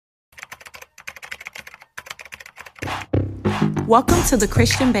Welcome to the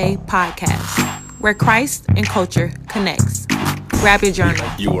Christian Bae podcast, where Christ and culture connects. Grab your journal.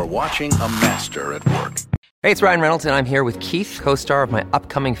 You are watching a master at work. Hey, it's Ryan Reynolds, and I'm here with Keith, co-star of my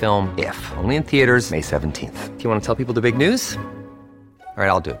upcoming film, If, only in theaters May 17th. Do you want to tell people the big news? All right,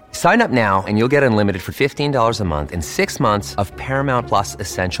 I'll do it. Sign up now and you'll get unlimited for $15 a month and 6 months of Paramount Plus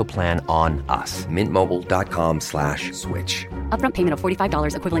Essential Plan on us. MintMobile.com/switch. Upfront payment of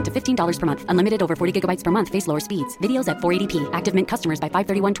 $45 equivalent to $15 per month. Unlimited over 40 gigabytes per month. Face lower speeds. Videos at 480p. Active Mint customers by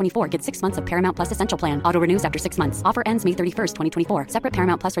 531.24 get 6 months of Paramount Plus Essential Plan. Auto renews after 6 months. Offer ends May 31st, 2024. Separate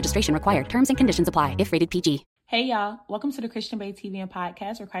Paramount Plus registration required. Terms and conditions apply if rated PG. Hey y'all, welcome to the Christian Bae TV and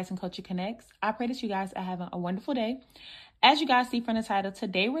podcast where Christ and culture connects. I pray that you guys are having a wonderful day. As you guys see from the title,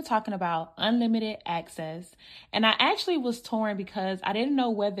 today we're talking about unlimited access. And I actually was torn because I didn't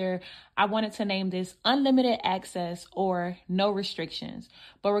know whether I wanted to name this unlimited access or no restrictions.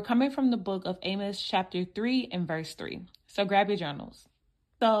 But we're coming from the book of Amos chapter 3 and verse 3. So grab your journals.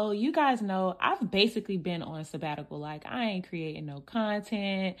 So you guys know I've basically been on sabbatical. Like I ain't creating no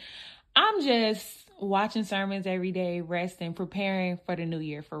content. I'm just watching sermons every day, resting, preparing for the new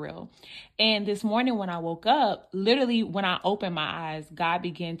year for real. And this morning when I woke up, literally when I opened my eyes, God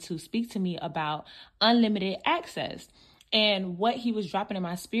began to speak to me about unlimited access. And what he was dropping in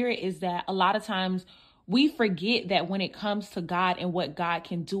my spirit is that a lot of times we forget that when it comes to God and what God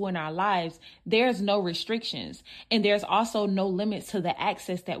can do in our lives, there's no restrictions. And there's also no limits to the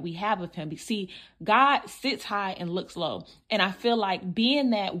access that we have of him. You see, God sits high and looks low. And I feel like being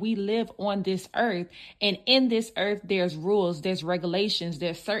that we live on this earth, and in this earth, there's rules, there's regulations,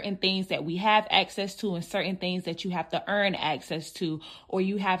 there's certain things that we have access to and certain things that you have to earn access to, or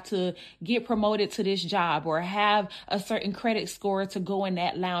you have to get promoted to this job or have a certain credit score to go in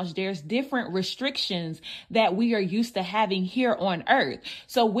that lounge. There's different restrictions that we are used to having here on earth.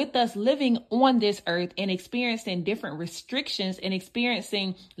 So with us living on this earth and experiencing different restrictions and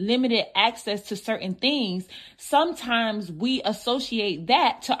experiencing limited access to certain things, sometimes we associate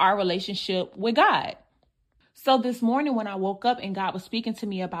that to our relationship with God. So this morning when I woke up and God was speaking to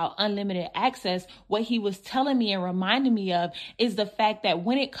me about unlimited access, what he was telling me and reminding me of is the fact that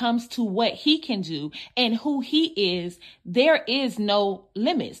when it comes to what he can do and who he is, there is no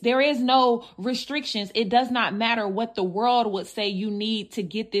limits. There is no restrictions. It does not matter what the world would say you need to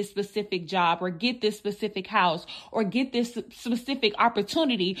get this specific job or get this specific house or get this specific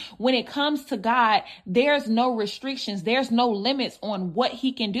opportunity. When it comes to God, there's no restrictions. There's no limits on what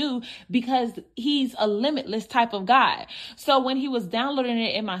he can do because he's a limitless type of God. So when he was downloading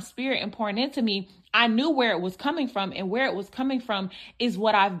it in my spirit and pouring into me, I knew where it was coming from, and where it was coming from is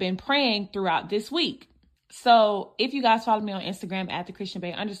what I've been praying throughout this week. So if you guys follow me on Instagram at the Christian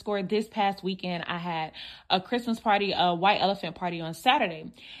Bae _ this past weekend, I had a Christmas party, a white elephant party on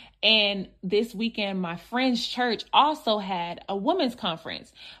Saturday. And this weekend, my friend's church also had a women's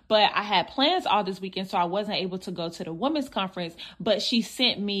conference, but I had plans all this weekend, so I wasn't able to go to the women's conference, but she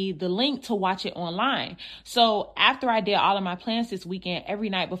sent me the link to watch it online. So after I did all of my plans this weekend, every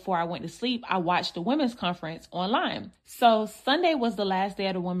night before I went to sleep, I watched the women's conference online. So Sunday was the last day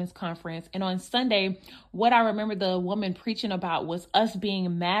of the women's conference. And on Sunday, what I remember the woman preaching about was us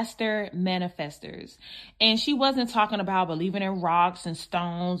being master manifestors. And she wasn't talking about believing in rocks and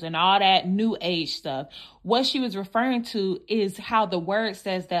stones and all that new age stuff. What she was referring to is how the word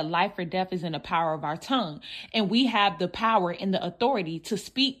says that life or death is in the power of our tongue. And we have the power and the authority to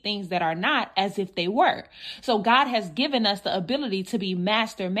speak things that are not as if they were. So God has given us the ability to be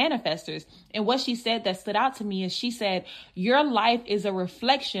master manifestors. And what she said that stood out to me is she said, your life is a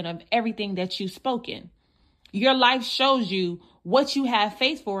reflection of everything that you've spoken. Your life shows you what you have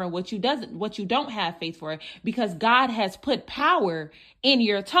faith for and what you don't have faith for, because God has put power in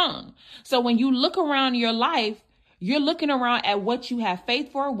your tongue. So when you look around your life, you're looking around at what you have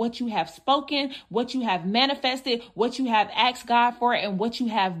faith for, what you have spoken, what you have manifested, what you have asked God for, and what you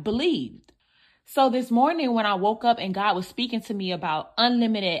have believed. So this morning when I woke up and God was speaking to me about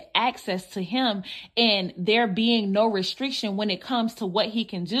unlimited access to him and there being no restriction when it comes to what he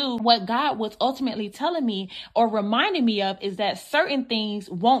can do, what God was ultimately telling me or reminding me of is that certain things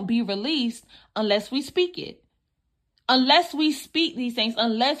won't be released unless we speak it. Unless we speak these things,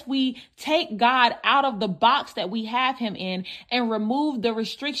 unless we take God out of the box that we have him in and remove the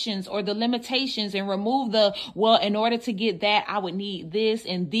restrictions or the limitations and remove in order to get that, I would need this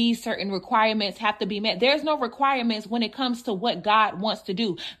and these certain requirements have to be met. There's no requirements when it comes to what God wants to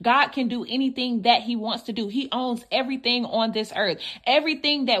do. God can do anything that he wants to do. He owns everything on this earth.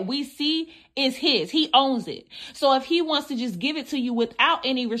 Everything that we see is his. He owns it. So if he wants to just give it to you without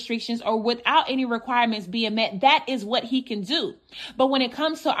any restrictions or without any requirements being met, that is what he can do. But when it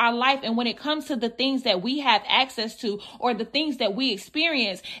comes to our life and when it comes to the things that we have access to or the things that we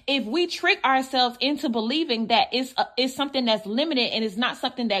experience, if we trick ourselves into believing that it's something that's limited and it's not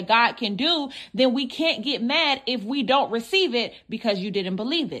something that God can do, then we can't get mad if we don't receive it because you didn't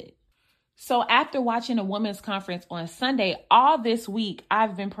believe it. So after watching a women's conference on Sunday, all this week,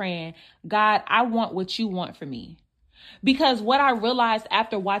 I've been praying, God, I want what you want for me. Because what I realized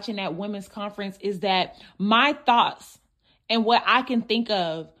after watching that women's conference is that my thoughts and what I can think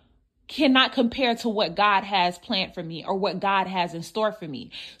of cannot compare to what God has planned for me or what God has in store for me.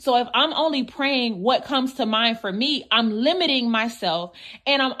 So if I'm only praying what comes to mind for me, I'm limiting myself,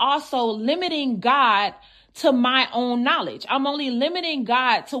 and I'm also limiting God to my own knowledge. I'm only limiting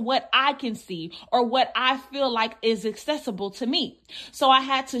God to what I can see or what I feel like is accessible to me. So I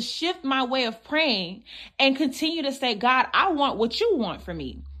had to shift my way of praying and continue to say, God, I want what you want for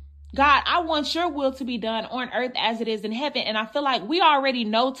me. God, I want your will to be done on earth as it is in heaven. And I feel like we already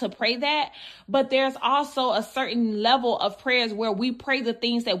know to pray that, but there's also a certain level of prayers where we pray the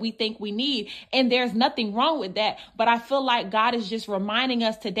things that we think we need. And there's nothing wrong with that. But I feel like God is just reminding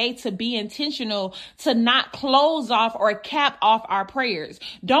us today to be intentional, to not close off or cap off our prayers.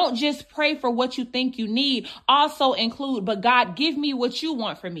 Don't just pray for what you think you need. Also include, but God, give me what you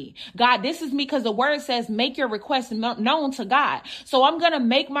want for me. God, this is me, because the word says, make your request known to God. So I'm going to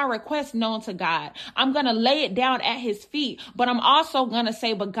make my request known to God. I'm going to lay it down at his feet, but I'm also going to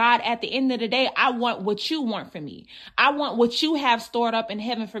say, but God, at the end of the day, I want what you want for me. I want what you have stored up in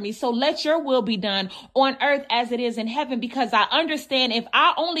heaven for me. So let your will be done on earth as it is in heaven, because I understand if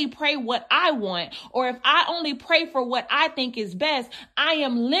I only pray what I want, or if I only pray for what I think is best, I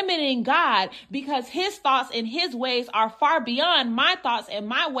am limiting God, because his thoughts and his ways are far beyond my thoughts and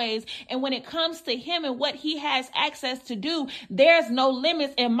my ways. And when it comes to him and what he has access to do, there's no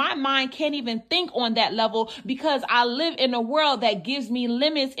limits, and my mind can't even think on that level, because I live in a world that gives me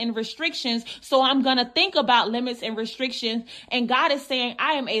limits and restrictions. So I'm going to think about limits and restrictions. And God is saying,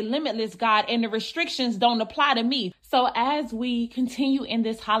 I am a limitless God, and the restrictions don't apply to me. So as we continue in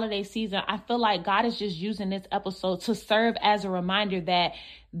this holiday season, I feel like God is just using this episode to serve as a reminder that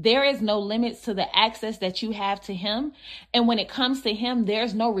there is no limits to the access that you have to him. And when it comes to him,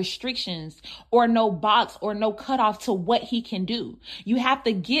 there's no restrictions or no box or no cutoff to what he can do. You have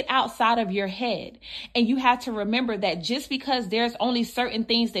to get outside of your head, and you have to remember that just because there's only certain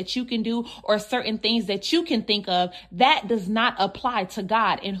things that you can do or certain things that you can think of, that does not apply to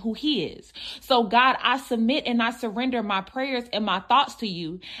God and who he is. So God, I submit and I surrender my prayers and my thoughts to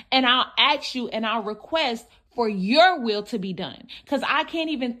you, and I'll ask you and I'll request for your will to be done, because I can't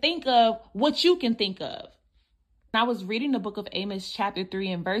even think of what you can think of. I was reading the book of Amos chapter 3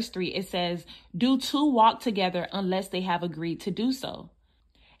 and verse 3. It says, do two walk together unless they have agreed to do so.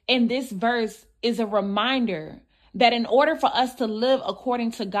 And this verse is a reminder that in order for us to live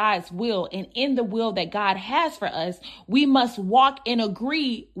according to God's will and in the will that God has for us, we must walk and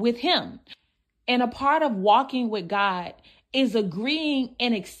agree with him. And a part of walking with God is agreeing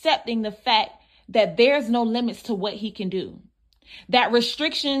and accepting the fact that there's no limits to what he can do, that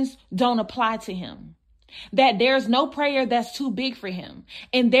restrictions don't apply to him, that there's no prayer that's too big for him,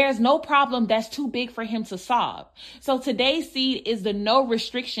 and there's no problem that's too big for him to solve. So today's seed is the no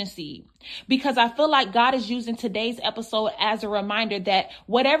restriction seed, because I feel like God is using today's episode as a reminder that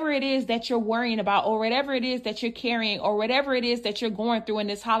whatever it is that you're worrying about, or whatever it is that you're carrying, or whatever it is that you're going through in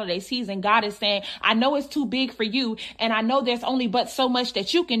this holiday season, God is saying, I know it's too big for you, and I know there's only but so much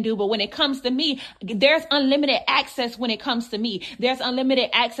that you can do, but when it comes to me, there's unlimited access. When it comes to me, there's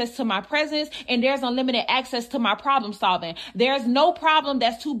unlimited access to my presence, and there's unlimited access to my problem solving. There's no problem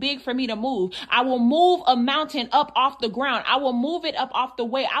that's too big for me to move. I will move a mountain up off the ground. I will move it up off the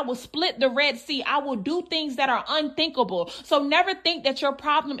way. I will split the Red Sea. I will do things that are unthinkable. So never think that your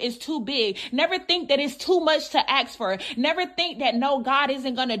problem is too big. Never think that it's too much to ask for. Never think that, no, God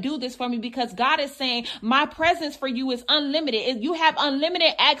isn't going to do this for me, because God is saying my presence for you is unlimited. You have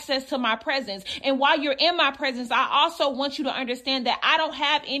unlimited access to my presence. And while you're in my presence, I also want you to understand that I don't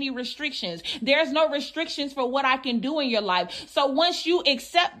have any restrictions. There's no restrictions for what I can do in your life. So once you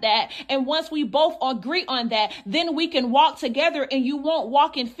accept that, and once we both agree on that, then we can walk together, and you won't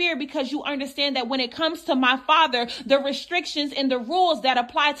walk in fear, because you understand that when it comes to my Father, the restrictions and the rules that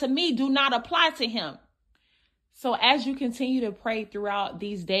apply to me do not apply to him. So as you continue to pray throughout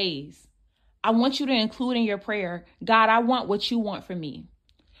these days, I want you to include in your prayer, God, I want what you want for me.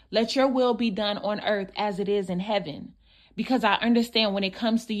 Let your will be done on earth as it is in heaven, because I understand when it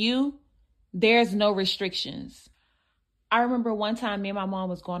comes to you, there's no restrictions. I remember one time me and my mom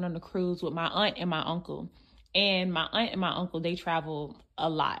was going on a cruise with my aunt and my uncle. And my aunt and my uncle, they travel a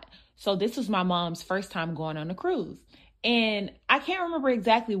lot. So this was my mom's first time going on a cruise. And I can't remember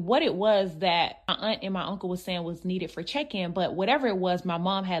exactly what it was that my aunt and my uncle was saying was needed for check-in, but whatever it was, my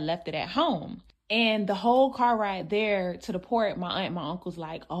mom had left it at home. And the whole car ride there to the port, my aunt and my uncle's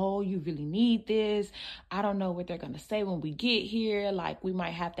like, oh, you really need this. I don't know what they're going to say when we get here. Like, we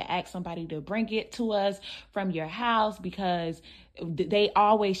might have to ask somebody to bring it to us from your house because they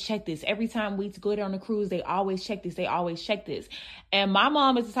always check this. Every time we go on a cruise, they always check this. They always check this. And my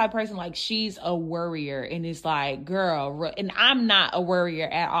mom is the type of person, like, she's a worrier. And it's like, girl, and I'm not a worrier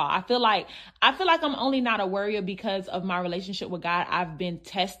at all. I feel like I'm only not a worrier because of my relationship with God. I've been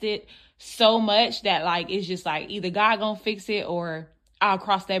tested so much that, like, it's just like either God gonna fix it or I'll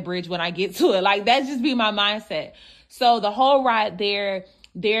cross that bridge when I get to it. Like, that's just be my mindset. So the whole ride there,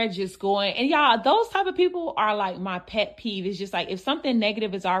 they're just going, and y'all, those type of people are like my pet peeve. It's just like, if something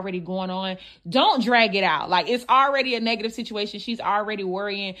negative is already going on, don't drag it out. Like, it's already a negative situation. She's already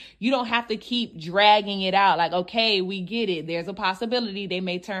worrying. You don't have to keep dragging it out. Like, okay, we get it. There's a possibility they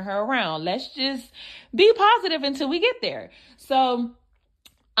may turn her around. Let's just be positive until we get there. So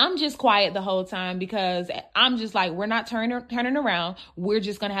I'm just quiet the whole time because I'm just like, we're not turning around. We're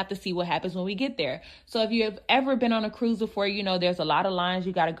just going to have to see what happens when we get there. So if you have ever been on a cruise before, you know, there's a lot of lines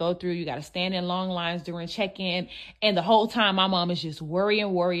you got to go through. You got to stand in long lines during check-in. And the whole time my mom is just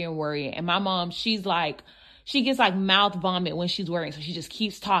worrying. And my mom, she gets like mouth vomit when she's worrying. So she just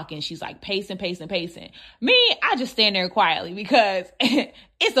keeps talking. She's like pacing. Me, I just stand there quietly because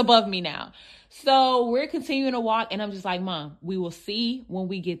it's above me now. So we're continuing to walk and I'm just like, Mom, we will see when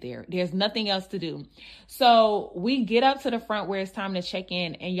we get there. There's nothing else to do. So we get up to the front where it's time to check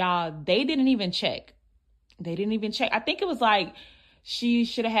in, and y'all, they didn't even check. I think it was like she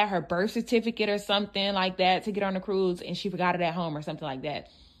should have had her birth certificate or something like that to get on the cruise and she forgot it at home or something like that.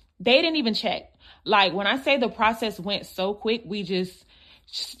 They didn't even check. Like, when I say the process went so quick, we just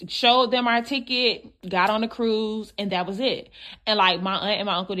showed them our ticket, got on the cruise, and that was it. And like, my aunt and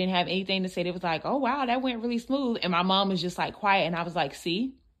my uncle didn't have anything to say. They was like, oh wow, that went really smooth. And my mom was just like quiet. And I was like,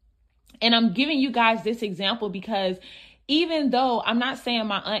 see? And I'm giving you guys this example because even though I'm not saying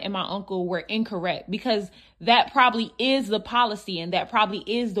my aunt and my uncle were incorrect, because that probably is the policy and that probably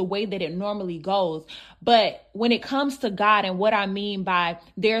is the way that it normally goes. But when it comes to God and what I mean by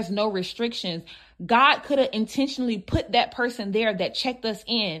there's no restrictions, God could have intentionally put that person there that checked us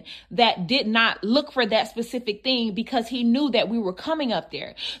in, that did not look for that specific thing because he knew that we were coming up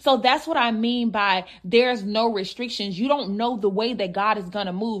there. So that's what I mean by there's no restrictions. You don't know the way that God is going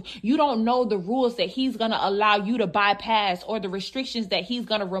to move. You don't know the rules that he's going to allow you to bypass or the restrictions that he's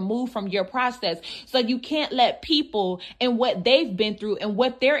going to remove from your process. So you can't let people and what they've been through and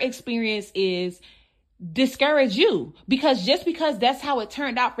what their experience is discourage you, because just because that's how it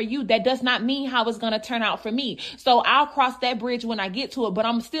turned out for you, that does not mean how it's going to turn out for me. So I'll cross that bridge when I get to it, but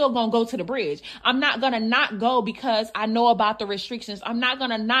I'm still going to go to the bridge. I'm not going to not go because I know about the restrictions. I'm not going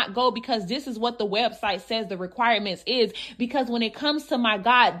to not go because this is what the website says the requirements is, because when it comes to my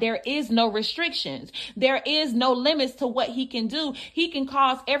God, there is no restrictions. There is no limits to what he can do. He can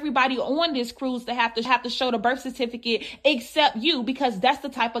cause everybody on this cruise to have to show the birth certificate except you, because that's the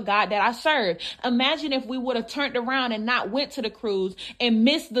type of God that I serve. Imagine if we would have turned around and not went to the cruise and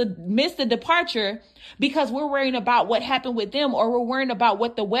missed the departure because we're worrying about what happened with them, or we're worrying about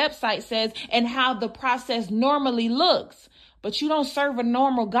what the website says and how the process normally looks. But you don't serve a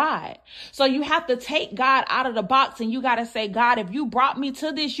normal God. So you have to take God out of the box and you got to say, God, if you brought me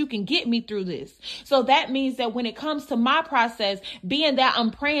to this, you can get me through this. So that means that when it comes to my process, being that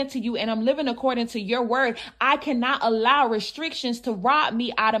I'm praying to you and I'm living according to your word, I cannot allow restrictions to rob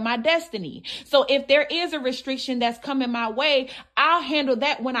me out of my destiny. So if there is a restriction that's coming my way, I'll handle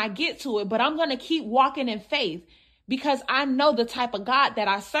that when I get to it. But I'm going to keep walking in faith because I know the type of God that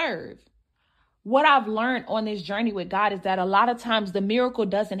I serve. What I've learned on this journey with God is that a lot of times the miracle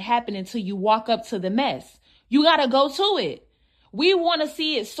doesn't happen until you walk up to the mess. You got to go to it. We want to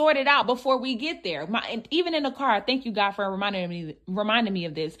see it sorted out before we get there. Even in the car, thank you, God, for reminding me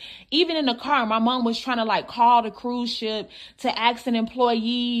of this. Even in the car, my mom was trying to call the cruise ship to ask an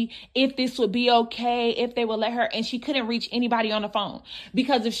employee if this would be okay, if they would let her. And she couldn't reach anybody on the phone,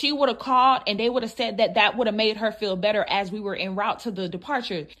 because if she would have called and they would have said that would have made her feel better as we were en route to the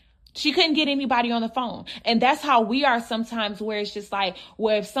departure. She couldn't get anybody on the phone. And that's how we are sometimes, where it's just like,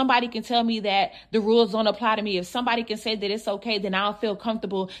 where if somebody can tell me that the rules don't apply to me, if somebody can say that it's okay, then I'll feel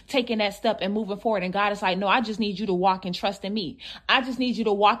comfortable taking that step and moving forward. And God is like, no, I just need you to walk and trust in me. I just need you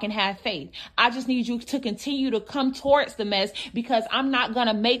to walk and have faith. I just need you to continue to come towards the mess, because I'm not going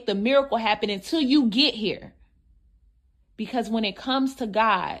to make the miracle happen until you get here. Because when it comes to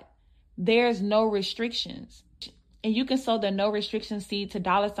God, there's no restrictions. And you can sow the no restriction seed to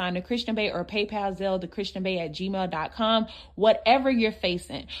 $ the Christian Bae or PayPal, Zelle, thechristianbae@gmail.com. Whatever you're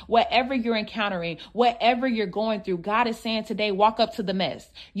facing, whatever you're encountering, whatever you're going through, God is saying today, walk up to the mess.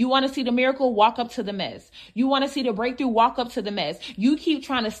 You want to see the miracle? Walk up to the mess. You want to see the breakthrough? Walk up to the mess. You keep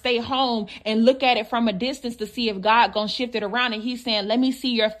trying to stay home and look at it from a distance to see if God gonna shift it around. And he's saying, let me see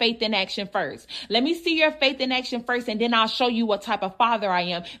your faith in action first. Let me see your faith in action first. And then I'll show you what type of father I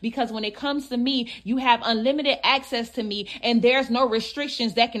am. Because when it comes to me, you have unlimited access to me, and there's no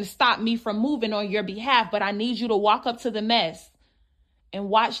restrictions that can stop me from moving on your behalf. But I need you to walk up to the mess and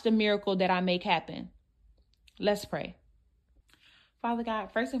watch the miracle that I make happen. Let's pray. Father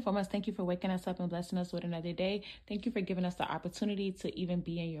God, first and foremost, thank you for waking us up and blessing us with another day. Thank you for giving us the opportunity to even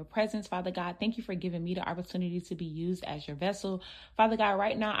be in your presence, Father God. Thank you for giving me the opportunity to be used as your vessel. Father God,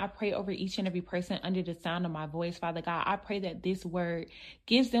 right now, I pray over each and every person under the sound of my voice, Father God. I pray that this word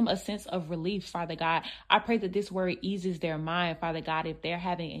gives them a sense of relief, Father God. I pray that this word eases their mind, Father God. If they're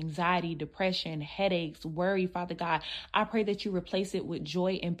having anxiety, depression, headaches, worry, Father God, I pray that you replace it with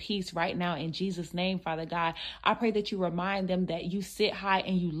joy and peace right now in Jesus' name, Father God. I pray that you remind them that you sit high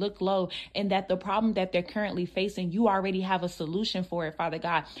and you look low, and that the problem that they're currently facing, you already have a solution for it, Father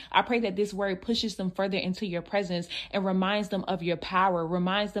God. I pray that this word pushes them further into your presence and reminds them of your power,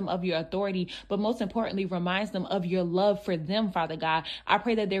 reminds them of your authority, but most importantly, reminds them of your love for them, Father God. I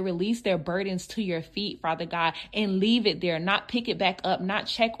pray that they release their burdens to your feet, Father God, and leave it there, not pick it back up, not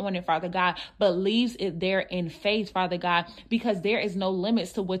check on it, Father God, but leaves it there in faith, Father God, because there is no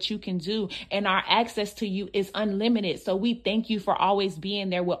limits to what you can do, and our access to you is unlimited. So we thank you for always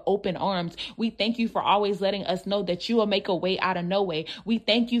being there with open arms. We thank you for always letting us know that you will make a way out of no way. We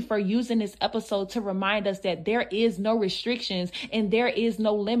thank you for using this episode to remind us that there is no restrictions and there is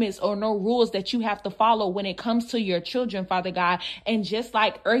no limits or no rules that you have to follow when it comes to your children, Father God. And just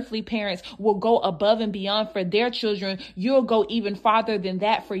like earthly parents will go above and beyond for their children, you'll go even farther than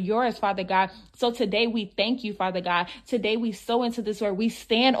that for yours, Father God. So today we thank you, Father God. Today we sow into this word. We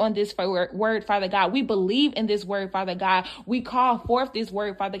stand on this word, Father God. We believe in this word, Father God. We call forth this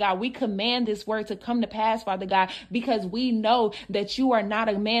word, Father God. We command this word to come to pass, Father God, because we know that you are not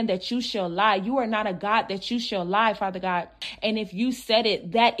a man that you shall lie. You are not a God that you shall lie, Father God. And if you said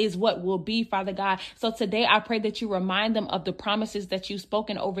it, that is what will be, Father God. So today I pray that you remind them of the promises that you've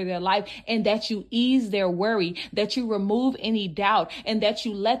spoken over their life, and that you ease their worry, that you remove any doubt, and that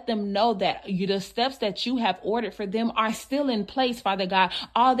you let them know that the steps that you have ordered for them are still in place, Father God.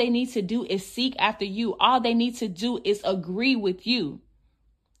 All they need to do is seek after you. All they need to do is agree with you.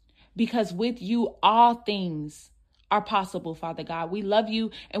 Because with you, all things are possible, Father God. We love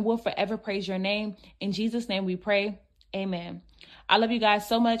you and will forever praise your name. In Jesus' name we pray. Amen. I love you guys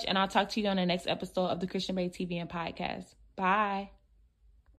so much, and I'll talk to you on the next episode of the Christian Bae TV and Podcast. Bye.